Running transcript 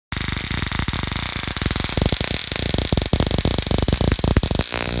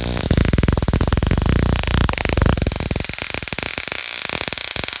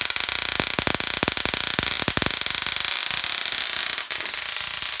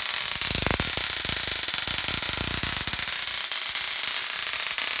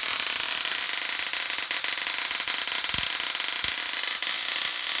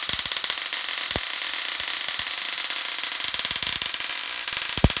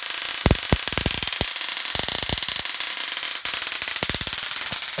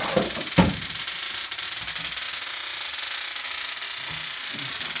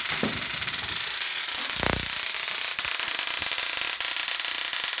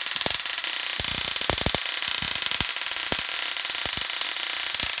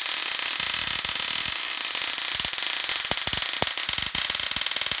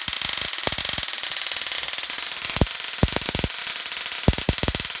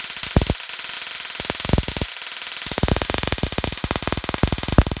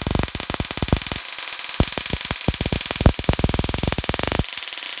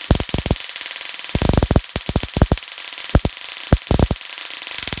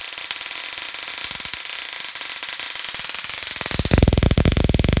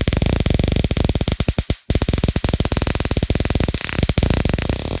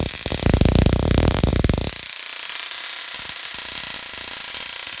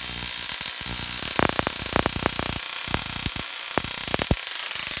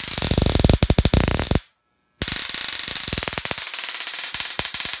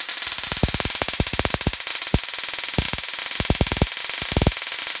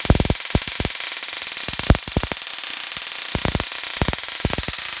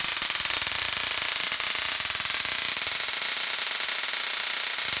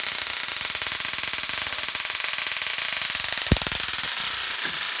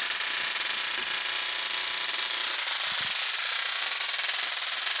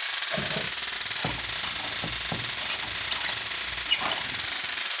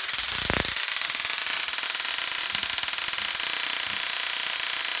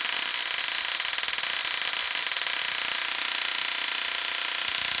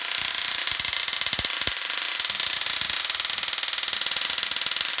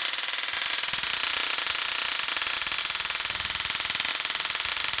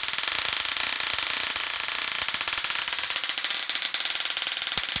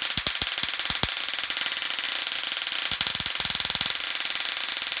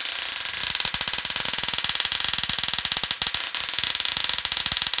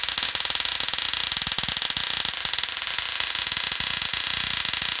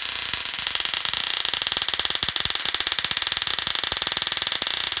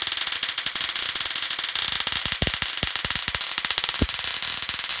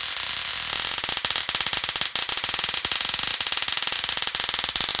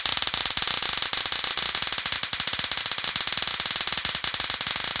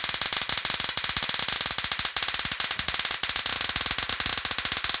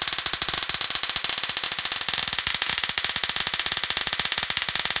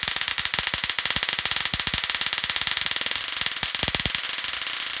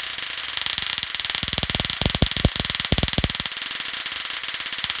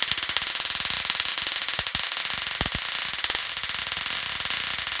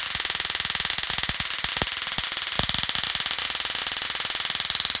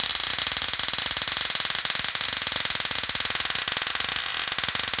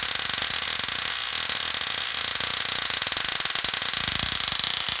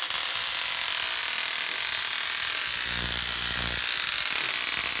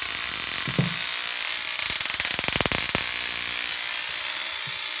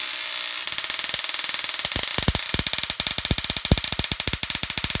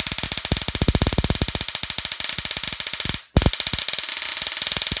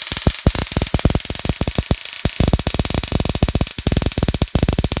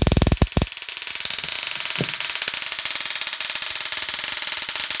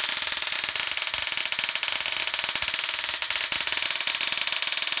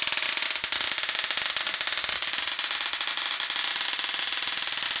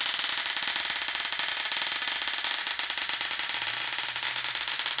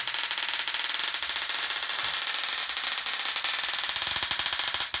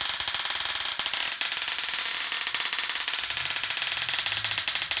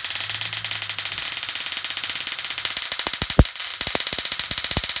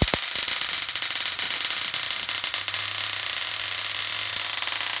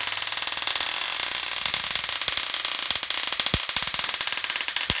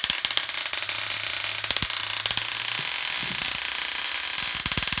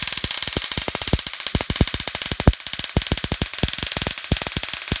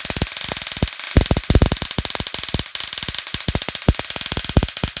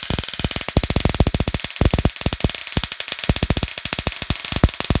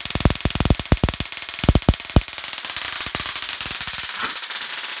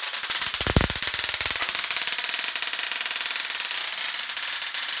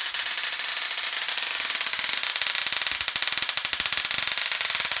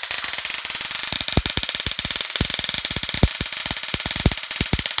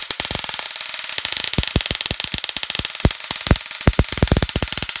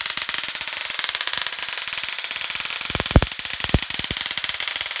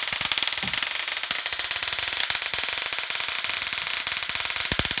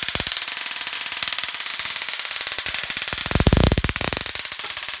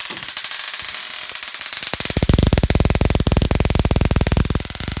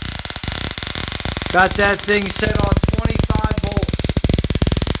Got that thing set on 25 volts.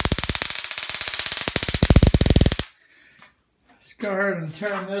 Let's go ahead and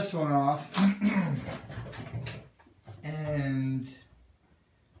turn this one off. And I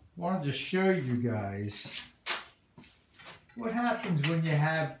wanted to show you guys what happens when you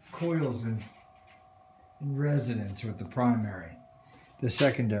have coils in resonance with the primary, the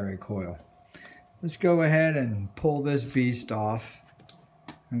secondary coil. Let's go ahead and pull this beast off.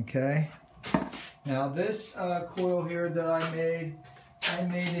 Okay. Now this coil here that I made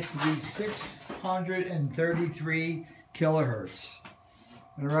it to be 633 kilohertz.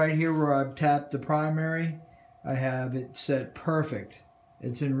 And right here where I've tapped the primary, I have it set perfect.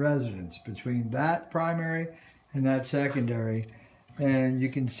 It's in resonance between that primary and that secondary. And you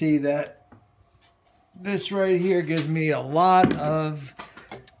can see that this right here gives me a lot of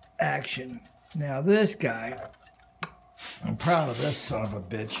action. Now this guy, I'm proud of this son of a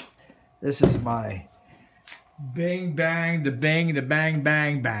bitch. This is my bing bang, the bang, the bang,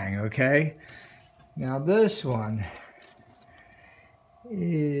 bang, bang, okay? Now this one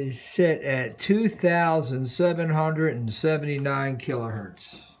is set at 2,779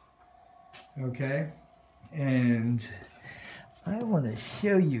 kilohertz, okay? And I want to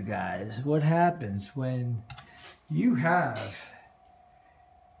show you guys what happens when you have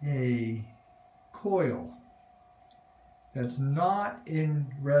a coil that's not in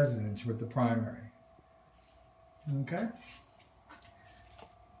resonance with the primary. Okay.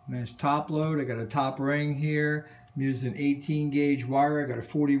 Nice top load. I got a top ring here. I'm using 18 gauge wire. I got a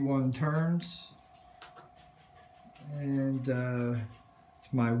 41 turns. And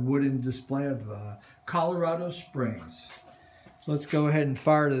it's my wooden display of Colorado Springs. So let's go ahead and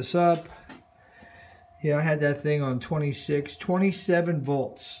fire this up. Yeah, I had that thing on 27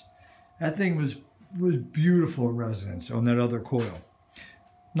 volts. That thing was beautiful resonance on that other coil.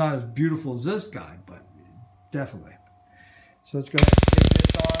 Not as beautiful as this guy, but definitely. So let's go ahead and take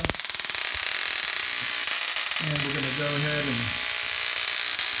this on. And we're going to go ahead and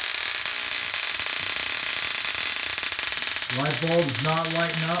light bulb is not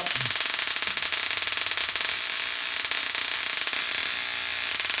lighting up.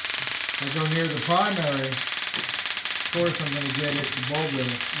 I go near the primary. Of course I'm going to get it, the bulb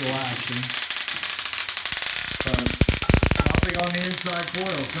will action. But nothing on the inside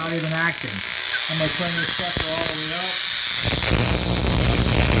coil, it's not even acting. I'm going to turn this sucker all the way up.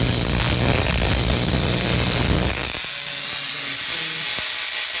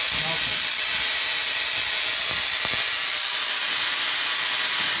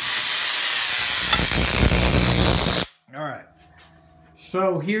 All right.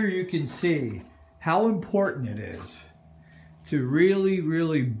 So here you can see how important it is to really,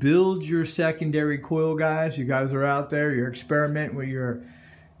 really build your secondary coil, guys. You guys are out there, you're experimenting with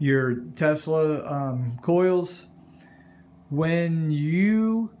your Tesla coils. When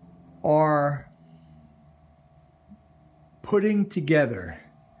you are putting together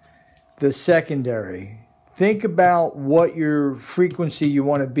the secondary, think about what your frequency you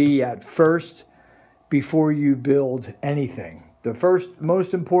want to be at first before you build anything. The first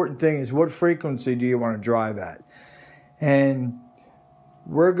most important thing is what frequency do you want to drive at? And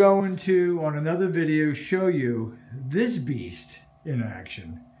we're going to, on another video, show you this beast in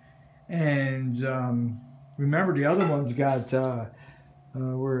action. And remember, the other one's got,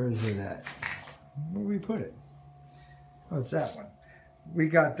 where is it at? Where did we put it? Oh, it's that one. We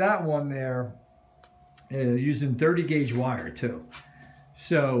got that one there using 30 gauge wire too.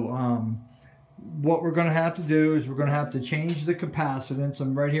 So what we're going to have to do is we're going to have to change the capacitance.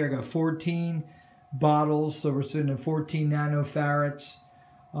 I'm right here, I got 14 bottles, so we're sitting at 14 nanofarads.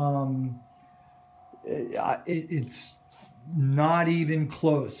 It's not even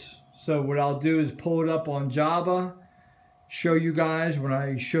close. So what I'll do is pull it up on Java, show you guys when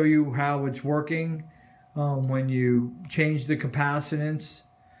I show you how it's working. When you change the capacitance,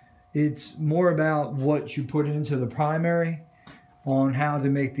 it's more about what you put into the primary on how to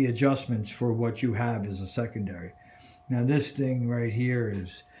make the adjustments for what you have as a secondary. Now this thing right here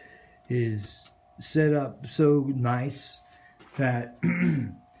is set up so nice that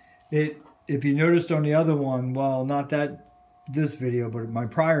if you noticed on the other one, well, not this video, but my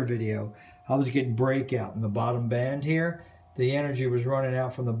prior video, I was getting breakout in the bottom band here. The energy was running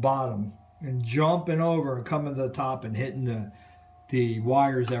out from the bottom and jumping over and coming to the top and hitting the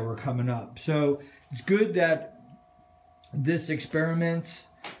wires that were coming up. So it's good that this experiments,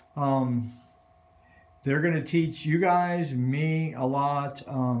 they're going to teach you guys, me, a lot.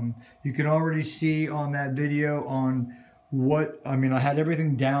 You can already see on that video on what, I mean, I had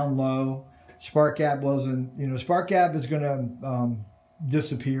everything down low. Spark gap wasn't, spark gap is going to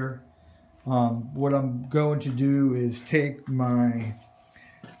disappear what I'm going to do is take my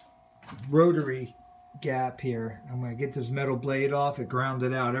rotary gap here. I'm going to get this metal blade off. It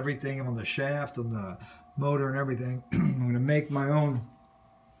grounded out everything on the shaft, on the motor and everything. I'm going to make my own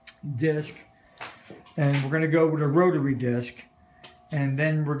disc, and we're going to go with a rotary disc, and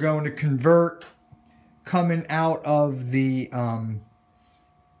then we're going to convert coming out of the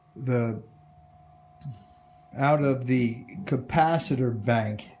capacitor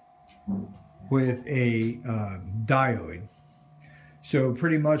bank with a diode. So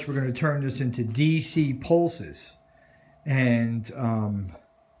pretty much we're going to turn this into DC pulses. And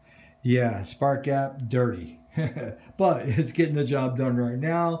yeah, spark gap, dirty. But it's getting the job done right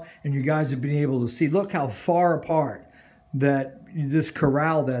now. And you guys have been able to see, look how far apart that this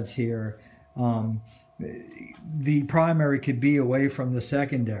corral that's here, the primary could be away from the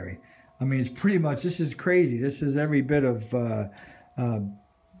secondary. I mean, it's pretty much, this is crazy. This is every bit of,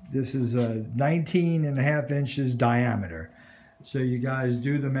 this is 19.5 inches diameter. So you guys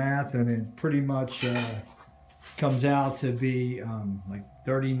do the math, and it pretty much comes out to be like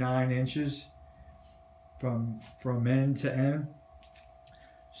 39 inches from end to end.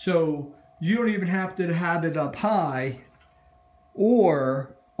 So you don't even have to have it up high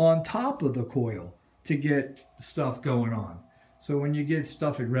or on top of the coil to get stuff going on. So when you get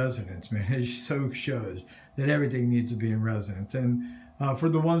stuff in resonance, man, it so shows that everything needs to be in resonance. And for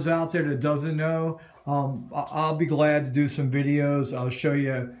the ones out there that doesn't know, I'll be glad to do some videos. I'll show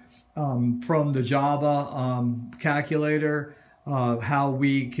you from the Java calculator how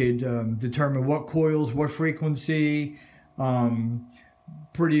we could determine what coils, what frequency,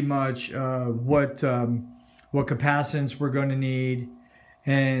 pretty much what capacitance we're going to need,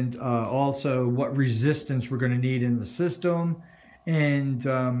 and also what resistance we're going to need in the system. And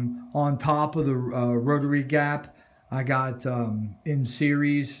on top of the rotary gap, I got in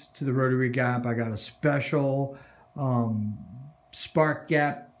series to the rotary gap, I got a special spark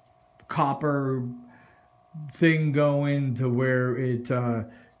gap copper thing going to where it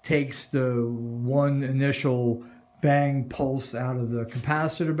takes the one initial bang pulse out of the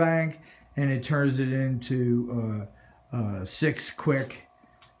capacitor bank, and it turns it into 6 quick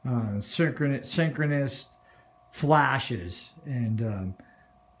synchronous flashes. And the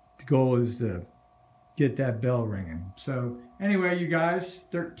goal is to get that bell ringing. So anyway, you guys,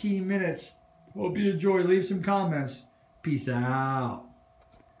 13 minutes. Hope you enjoy. Leave some comments. Peace out.